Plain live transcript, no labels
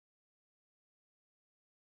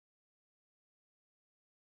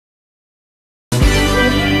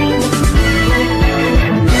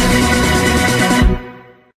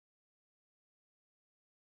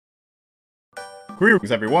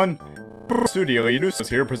Greetings everyone! Studio Yunus is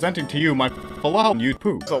here presenting to you my YouTube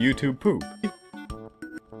poop.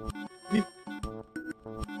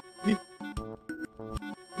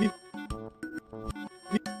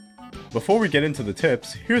 Before we get into the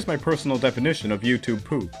tips, here's my personal definition of YouTube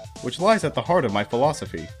poop, which lies at the heart of my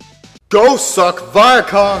philosophy. Go suck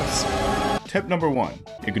Viacons! Tip number 1.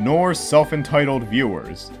 Ignore self-entitled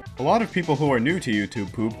viewers. A lot of people who are new to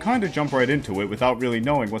YouTube poop kinda jump right into it without really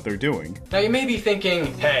knowing what they're doing. Now you may be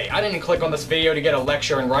thinking, hey, I didn't click on this video to get a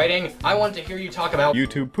lecture in writing, I wanted to hear you talk about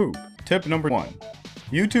YouTube poop. Tip number 1.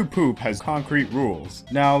 YouTube poop has concrete rules.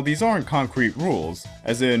 Now, these aren't concrete rules,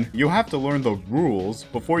 as in, you have to learn the rules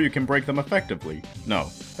before you can break them effectively. No,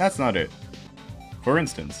 that's not it. For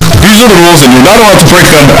instance, These are the rules and you're not allowed to break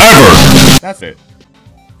them ever! That's it.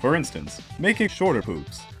 For instance, making shorter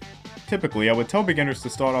poops. Typically, I would tell beginners to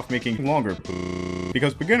start off making longer poops,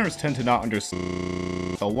 because beginners tend to not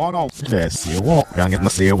understand the long.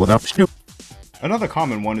 Another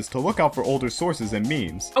common one is to look out for older sources and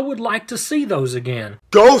memes. I would like to see those again.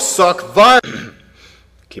 Go suck Viacons!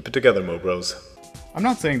 Keep it together, Mo Bros. I'm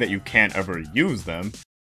not saying that you can't ever use them.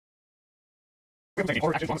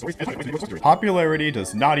 Popularity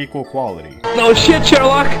does not equal quality. No shit,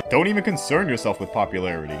 Sherlock! Don't even concern yourself with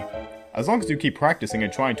popularity. As long as you keep practicing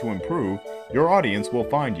and trying to improve, your audience will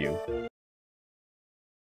find you.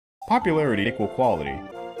 Popularity equal quality.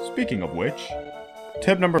 Speaking of which,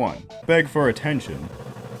 tip number 1. Beg for attention.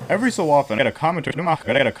 Every so often, get a commenter.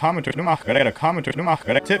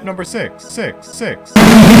 Tip number 6.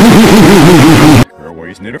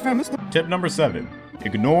 Tip number 7.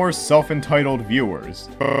 Ignore self-entitled viewers.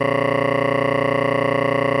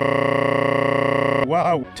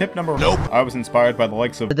 Wow. Tip number. Nope. I was inspired by the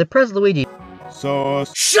likes of the Pres Luigi. So.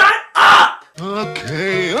 Shut up!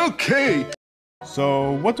 Okay.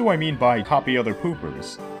 So, what do I mean by copy other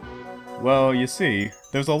poopers? Well, you see,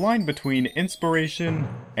 there's a line between inspiration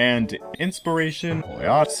and inspiration.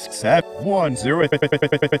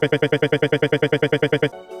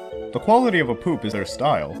 The quality of a poop is their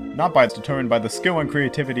style, not by it's determined by the skill and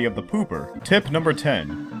creativity of the pooper. Tip number 10.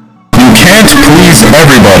 You can't please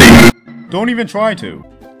everybody! Don't even try to.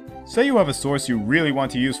 Say you have a source you really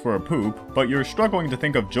want to use for a poop, but you're struggling to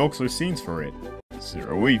think of jokes or scenes for it.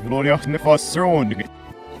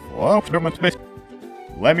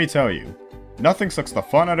 Let me tell you, nothing sucks the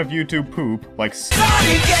fun out of YouTube poop like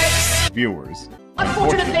viewers.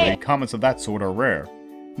 Unfortunately, comments of that sort are rare.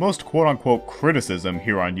 Most quote-unquote criticism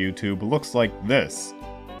here on YouTube looks like this.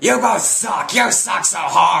 You both suck! You suck so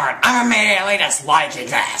hard! I'm immediately disliking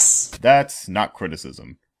this! That's not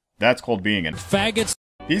criticism. That's called being an Faggots.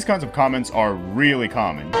 These kinds of comments are really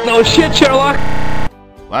common. No shit, Sherlock!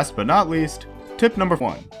 Last but not least, tip number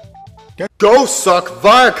 1. Go suck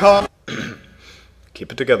Viacons!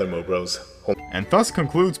 Keep it together, Mo Bros. And thus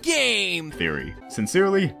concludes Game Theory.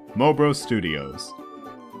 Sincerely, Mo Bros Studios.